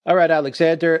All right,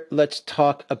 Alexander, let's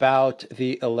talk about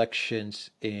the elections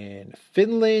in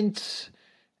Finland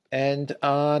and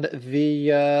on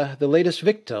the latest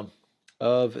victim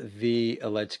of the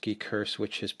Zelensky curse,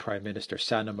 which is Prime Minister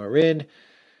Sanna Marin.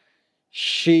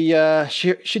 She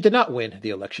did not win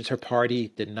the elections. Her party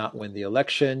did not win the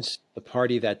elections. The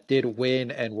party that did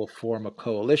win and will form a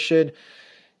coalition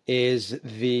is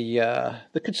the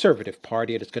Conservative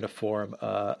Party, and it's going to form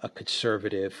a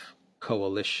conservative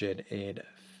coalition in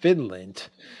Finland.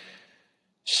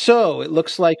 So it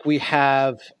looks like we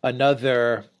have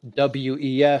another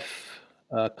WEF,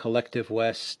 Collective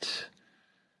West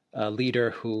leader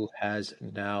who has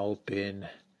now been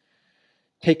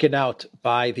taken out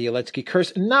by the Zelensky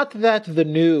curse. Not that the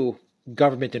new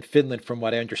government in Finland, from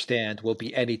what I understand, will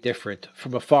be any different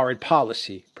from a foreign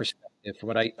policy perspective. From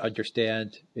what I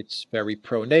understand, it's very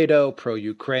pro NATO, pro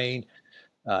Ukraine,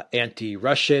 anti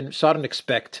Russian. So I don't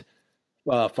expect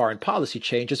foreign policy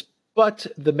changes. But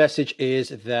the message is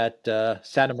that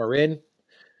Sanna Marin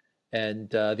and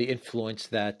the influence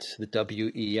that the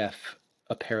WEF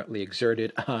apparently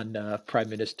exerted on Prime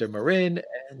Minister Marin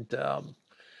and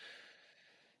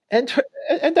her,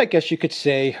 and I guess you could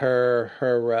say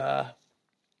her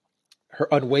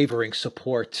unwavering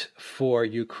support for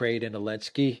Ukraine and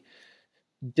Zelensky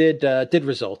did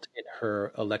result in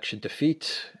her election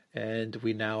defeat, and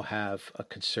we now have a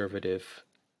conservative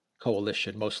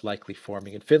coalition most likely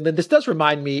forming in Finland. This does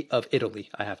remind me of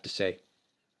Italy, I have to say,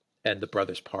 and the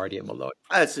Brothers Party in Malone.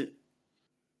 It's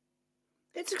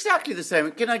exactly the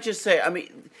same. Can I just say? I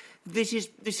mean, this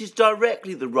is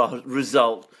directly the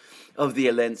result of the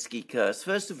Zelensky curse.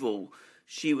 First of all,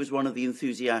 she was one of the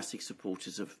enthusiastic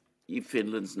supporters of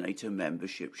Finland's NATO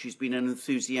membership. She's been an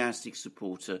enthusiastic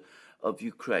supporter of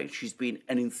Ukraine. She's been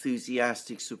an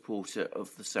enthusiastic supporter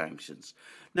of the sanctions.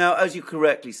 Now, as you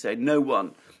correctly say, no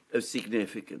one of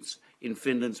significance in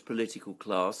Finland's political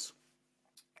class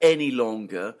any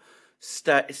longer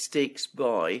sticks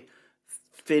by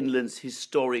Finland's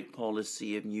historic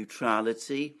policy of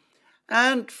neutrality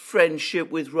and friendship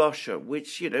with Russia,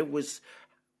 which, was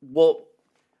what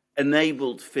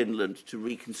enabled Finland to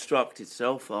reconstruct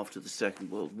itself after the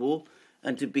Second World War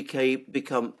and to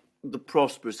become the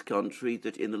prosperous country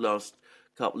that in the last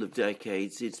couple of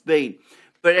decades it's been.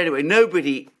 But anyway,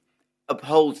 nobody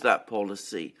upholds that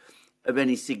policy of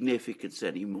any significance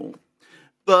anymore.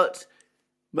 But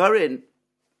Marin,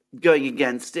 going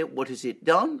against it, what has it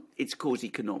done? It's caused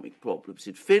economic problems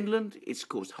in Finland. It's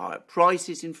caused higher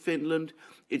prices in Finland.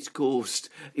 It's caused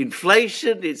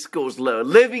inflation. It's caused lower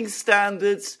living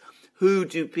standards. Who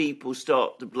do people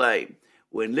start to blame?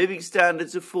 When living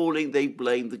standards are falling, they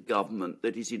blame the government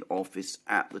that is in office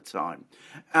at the time.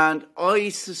 And I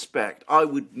suspect, I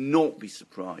would not be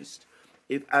surprised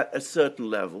if at a certain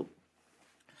level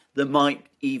there might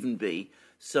even be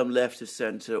some left of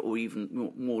centre or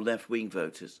even more left-wing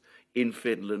voters in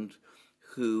Finland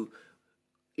who,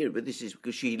 but this is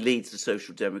because she leads the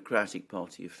Social Democratic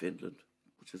Party of Finland,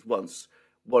 which was once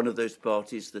one of those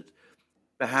parties that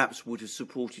perhaps would have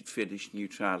supported Finnish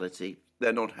neutrality.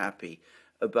 They're not happy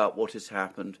about what has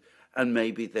happened, and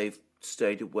maybe they've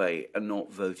stayed away and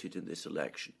not voted in this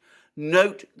election.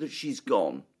 Note that she's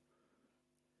gone.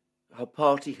 Her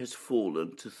party has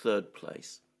fallen to third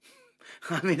place.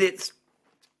 I mean, it's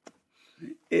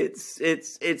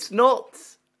not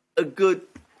a good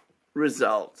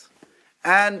result.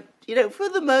 And, for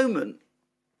the moment,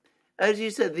 as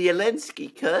you said, the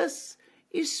Zelensky curse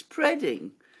is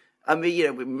spreading. I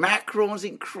mean, Macron's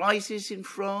in crisis in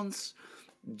France.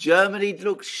 Germany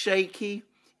looks shaky.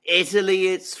 Italy,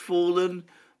 it's fallen.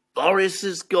 Boris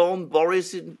has gone.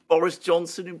 Boris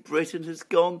Johnson in Britain has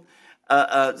gone.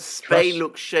 Spain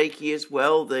looks shaky as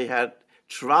well. They had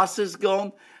Truss has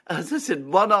gone. As I said,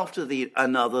 one after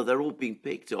another, they're all being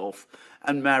picked off.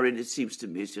 And Marin, it seems to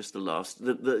me, is just the last,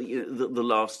 the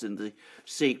last in the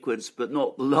sequence, but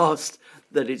not the last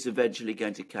that it's eventually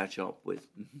going to catch up with.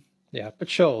 Yeah, but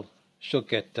she'll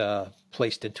get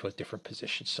placed into a different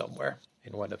position somewhere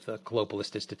in one of the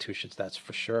globalist institutions. That's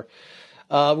for sure.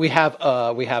 We have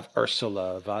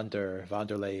Ursula von der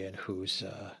Leyen, who's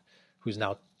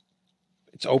now,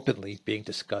 it's openly being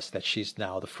discussed that she's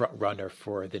now the front runner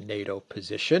for the NATO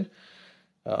position.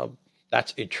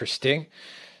 That's interesting.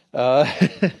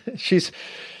 She's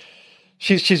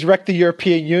wrecked the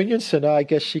European Union, so now I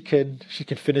guess she can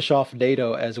finish off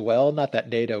NATO as well. Not that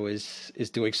NATO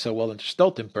is doing so well under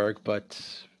Stoltenberg, but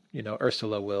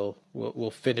Ursula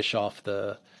will finish off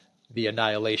the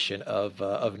annihilation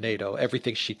of NATO.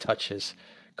 Everything she touches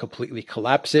completely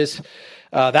collapses.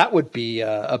 That would be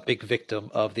a big victim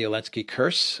of the Zelensky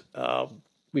curse.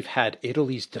 We've had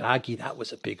Italy's Draghi. That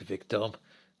was a big victim.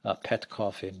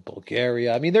 Petkov in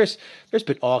Bulgaria. I mean, there's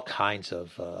been all kinds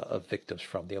of victims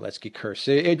from the Zelensky curse.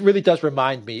 It really does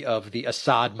remind me of the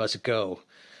Assad must go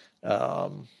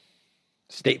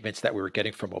statements that we were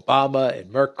getting from Obama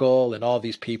and Merkel and all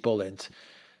these people. And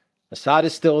Assad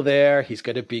is still there. He's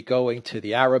going to be going to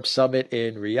the Arab summit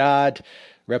in Riyadh,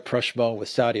 rapprochement with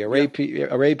Saudi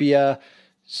Arabia,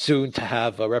 soon to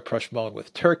have a rapprochement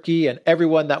with Turkey. And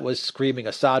everyone that was screaming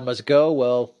Assad must go,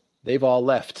 well, they've all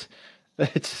left.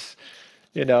 It's,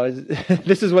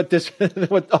 this is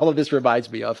what all of this reminds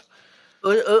me of.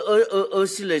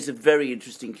 Ursula is a very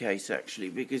interesting case, actually,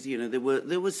 because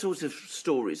there were sort of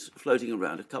stories floating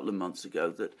around a couple of months ago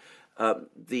that her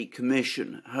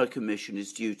commission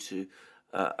is due to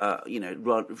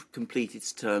complete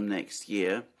its term next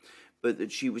year, but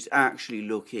that she was actually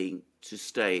looking to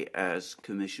stay as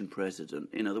commission president.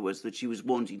 In other words, that she was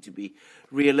wanting to be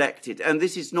re-elected. And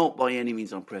this is not by any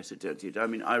means unprecedented. I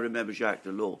mean, I remember Jacques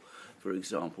Delors, for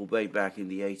example, way back in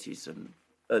the 80s and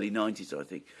early 90s, I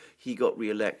think. He got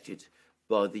re-elected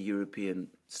by the European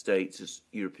states as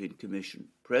European Commission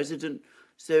president.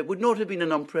 So it would not have been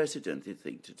an unprecedented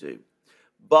thing to do.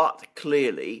 But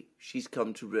clearly, she's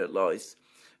come to realise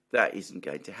that isn't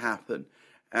going to happen.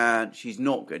 And she's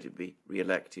not going to be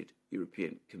re-elected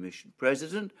European Commission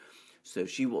president. So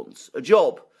she wants a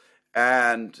job.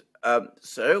 And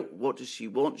so what does she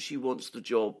want? She wants the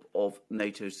job of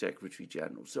NATO Secretary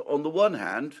General. So on the one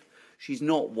hand, she's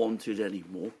not wanted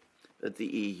anymore at the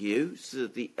EU. So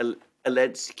the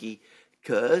Zelensky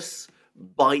curse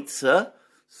bites her.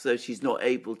 So she's not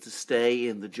able to stay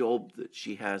in the job that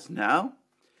she has now.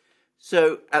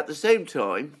 So at the same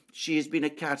time, she has been a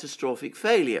catastrophic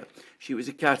failure. She was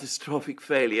a catastrophic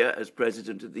failure as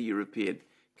president of the European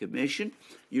Commission.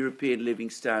 European living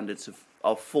standards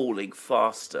are falling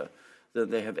faster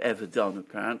than they have ever done,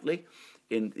 apparently,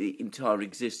 in the entire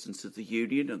existence of the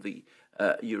Union and the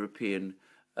European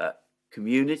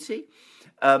community.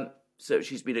 So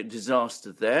she's been a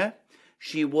disaster there.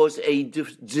 She was a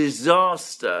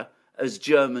disaster as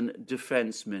German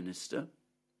defense minister.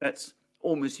 That's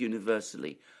almost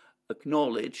universally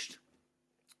acknowledged.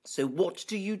 So what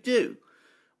do you do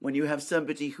when you have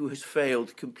somebody who has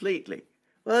failed completely?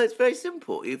 Well, it's very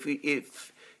simple. If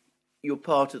you're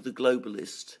part of the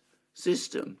globalist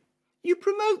system, you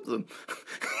promote them.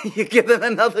 You give them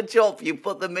another job. You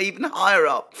put them even higher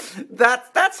up.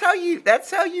 That's how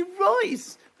you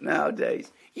rise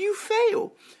nowadays. You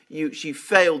fail. She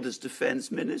failed as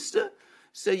defense minister.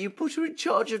 So you put her in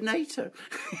charge of NATO.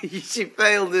 She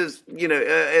failed as,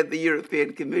 at the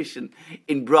European Commission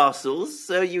in Brussels.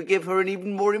 So you give her an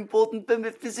even more important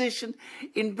position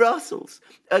in Brussels.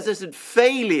 As I said,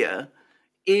 failure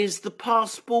is the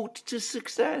passport to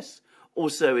success, or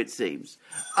so it seems.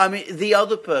 I mean, the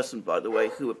other person, by the way,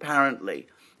 who apparently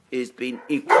is been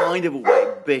in kind of a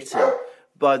way bitten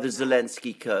by the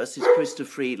Zelensky curse is Chrystia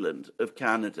Freeland of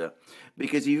Canada.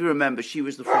 Because if you remember, she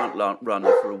was the front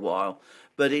runner for a while.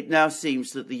 But it now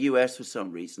seems that the US, for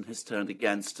some reason, has turned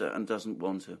against her and doesn't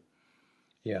want her.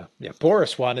 Yeah.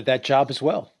 Boris wanted that job as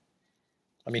well.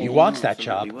 I mean, he wants that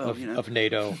job of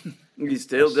NATO. He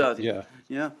still does. Yeah.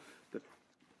 But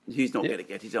he's not going to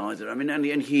get it either. I mean,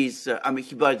 and he's.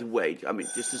 By the way,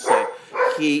 just to say,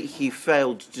 he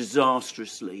failed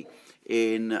disastrously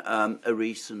in a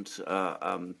recent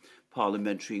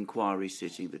parliamentary inquiry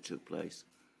sitting that took place.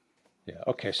 Yeah.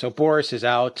 Okay. So Boris is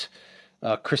out.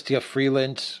 Chrystia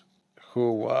Freeland,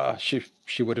 who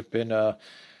she would have been a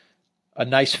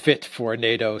nice fit for a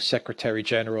NATO Secretary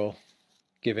General,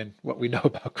 given what we know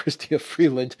about Chrystia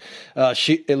Freeland.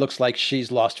 It looks like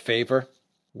she's lost favor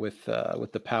with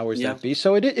the powers that be.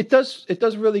 So it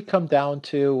does really come down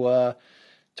to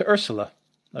Ursula.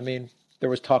 I mean, there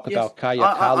was talk about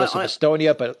Kaja Kallas of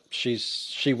Estonia, but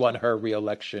she won her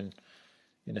re-election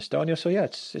in Estonia. So yeah,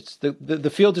 it's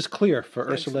the field is clear for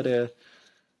Ursula to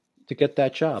get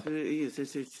that job. It's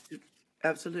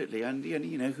absolutely. And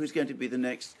who's going to be the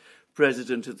next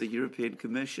president of the European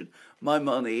Commission? My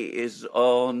money is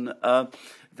on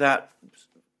that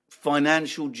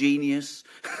financial genius,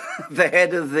 the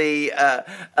head of the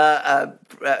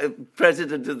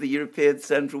president of the European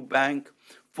Central Bank,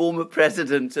 former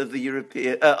president of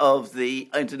the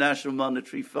International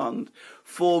Monetary Fund,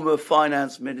 former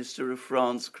finance minister of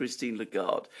France, Christine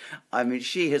Lagarde. I mean,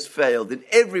 she has failed in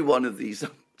every one of these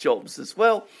jobs as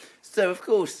well. So, of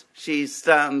course, she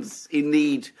stands in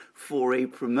need for a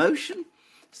promotion.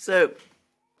 So,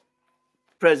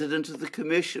 president of the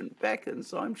commission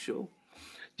beckons, I'm sure.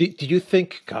 Do you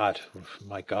think,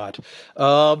 my God,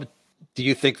 do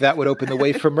you think that would open the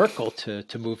way for Merkel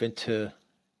to move into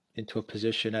a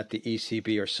position at the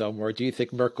ECB or somewhere? Do you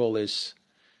think Merkel is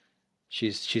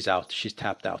she's out. She's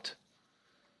tapped out.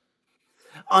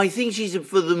 I think she's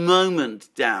for the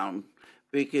moment down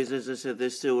because, as I said,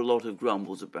 there's still a lot of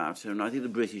grumbles about her, and I think the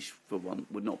British, for one,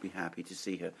 would not be happy to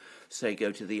see her, say,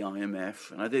 go to the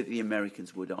IMF, and I don't think the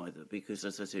Americans would either, because,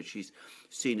 as I said, she's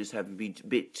seen as having been a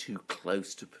bit too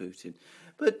close to Putin.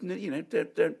 But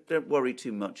don't worry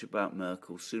too much about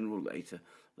Merkel. Sooner or later,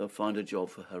 they'll find a job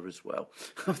for her as well.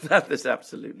 Of that, there's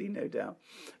absolutely no doubt.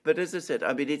 But as I said,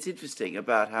 I mean, it's interesting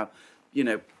about how,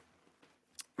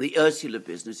 the Ursula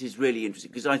business is really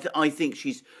interesting because I think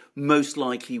she's most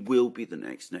likely will be the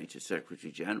next NATO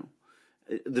Secretary General.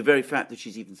 The very fact that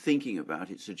she's even thinking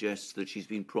about it suggests that she's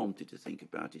been prompted to think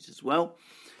about it as well.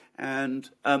 And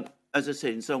as I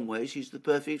said, in some ways, she's the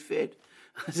perfect fit.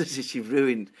 As I said, she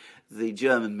ruined the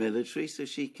German military, so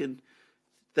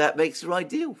that makes her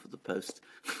ideal for the post.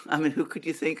 I mean, who could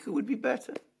you think who would be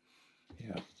better?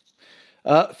 Yeah.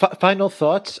 Final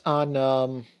thoughts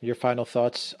on your final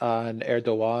thoughts on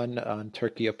Erdogan, on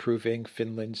Turkey approving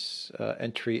Finland's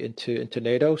entry into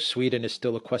NATO. Sweden is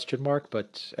still a question mark,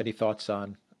 but any thoughts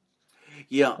on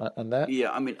that?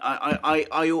 Yeah. I mean,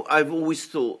 I've always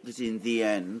thought that in the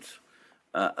end,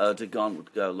 Erdogan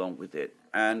would go along with it,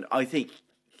 and I think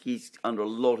he's under a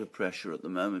lot of pressure at the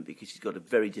moment because he's got a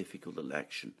very difficult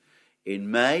election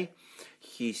in May.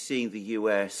 He's seeing the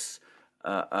US.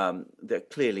 They're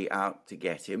clearly out to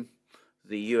get him.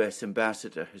 The US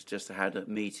ambassador has just had a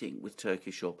meeting with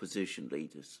Turkish opposition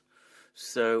leaders.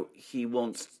 So he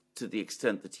wants, to the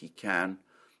extent that he can,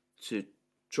 to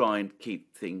try and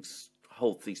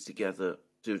hold things together,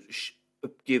 to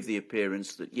give the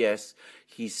appearance that, yes,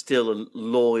 he's still a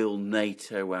loyal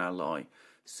NATO ally.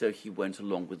 So he went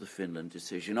along with the Finland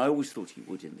decision. I always thought he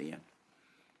would in the end.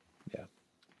 Yeah.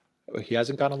 He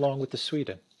hasn't gone along with the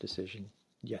Sweden decision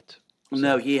yet.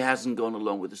 No, he hasn't gone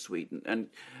along with the Sweden,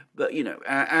 but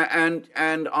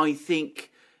I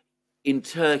think in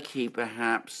Turkey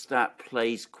perhaps that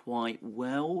plays quite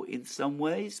well in some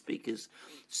ways because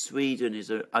Sweden is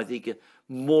I think a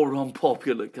more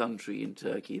unpopular country in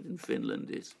Turkey than Finland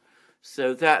is,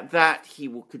 so that he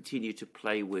will continue to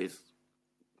play with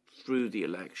through the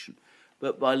election,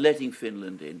 but by letting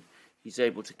Finland in, he's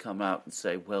able to come out and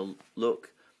say, well,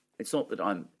 look, it's not that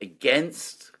I'm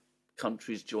against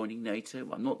countries joining NATO.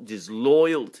 I'm not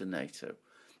disloyal to NATO.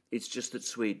 It's just that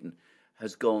Sweden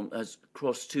has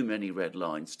crossed too many of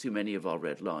our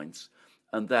red lines,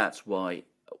 and that's why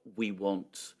we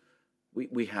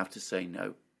have to say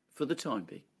no for the time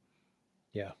being.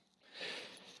 Yeah.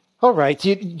 All right.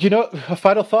 A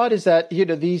final thought is that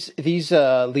these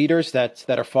leaders that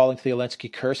are falling to the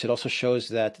Zelensky curse. It also shows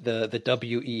that the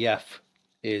WEF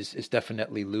is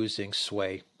definitely losing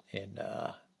sway in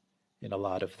a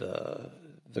lot of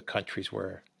the countries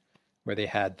where they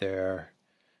had their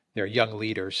young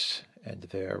leaders and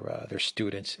their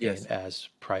students in as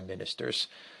prime ministers.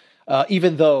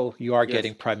 Even though you are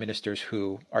getting prime ministers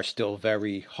who are still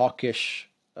very hawkish,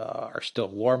 are still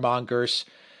warmongers,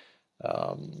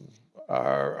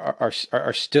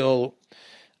 are still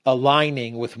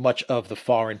aligning with much of the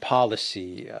foreign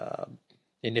policy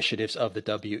initiatives of the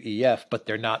WEF, but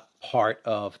they're not part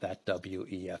of that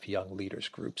WEF young leaders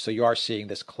group. So you are seeing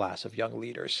this class of young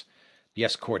leaders be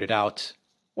escorted out.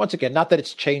 Once again, not that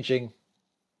it's changing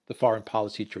the foreign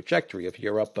policy trajectory of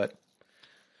Europe, but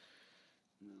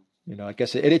I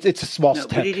guess it's a small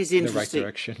step in the right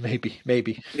direction.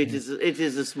 Maybe it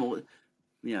is a small.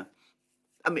 Yeah,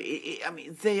 I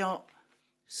mean, they are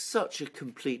such a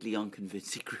completely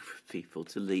unconvincing group of people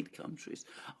to lead countries.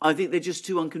 I think they're just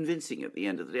too unconvincing at the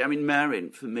end of the day. I mean, Marin,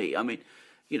 for me,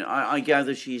 I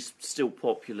gather she's still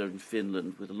popular in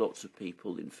Finland with lots of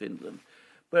people in Finland.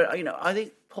 But, I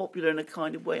think popular in a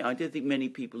kind of way. I don't think many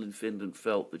people in Finland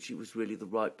felt that she was really the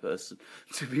right person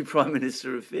to be Prime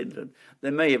Minister of Finland.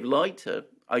 They may have liked her.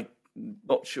 I'm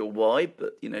not sure why,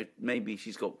 but, maybe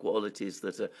she's got qualities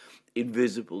that are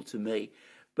invisible to me.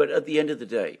 But at the end of the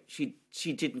day,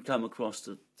 she didn't come across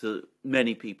to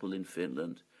many people in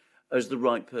Finland as the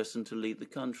right person to lead the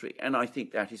country. And I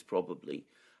think that is probably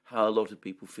how a lot of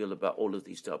people feel about all of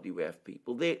these WF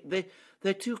people.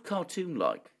 They're too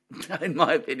cartoon-like, in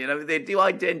my opinion. They do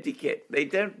identikit. They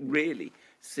don't really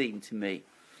seem to me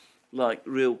like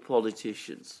real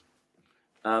politicians.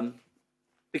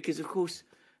 Because, of course,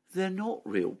 they're not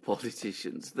real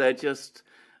politicians. They're just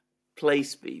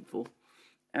place people.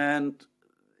 And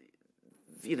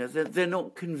they're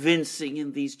not convincing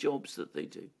in these jobs that they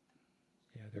do.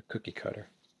 Yeah, they're cookie cutter.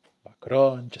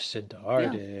 Macron, Jacinda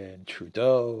Ardern,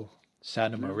 Trudeau,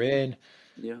 Sanna Marin,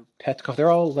 Petkov. They're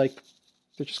all they're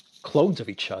just clones of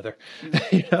each other.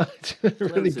 It's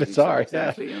really bizarre.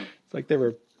 Exactly, yeah. It's like they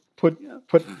were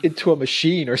put into a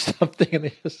machine or something, and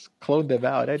they just clone them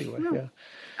out anyway. Yeah.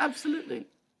 Absolutely.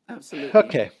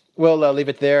 Okay. We'll leave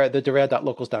it there. The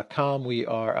Duran.locals.com. We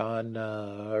are on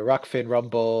Rockfin,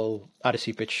 Rumble,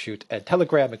 Odyssey, BitChute, and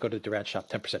Telegram. And go to the Duran shop,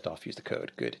 10% off. Use the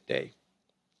code. Good day.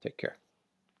 Take care.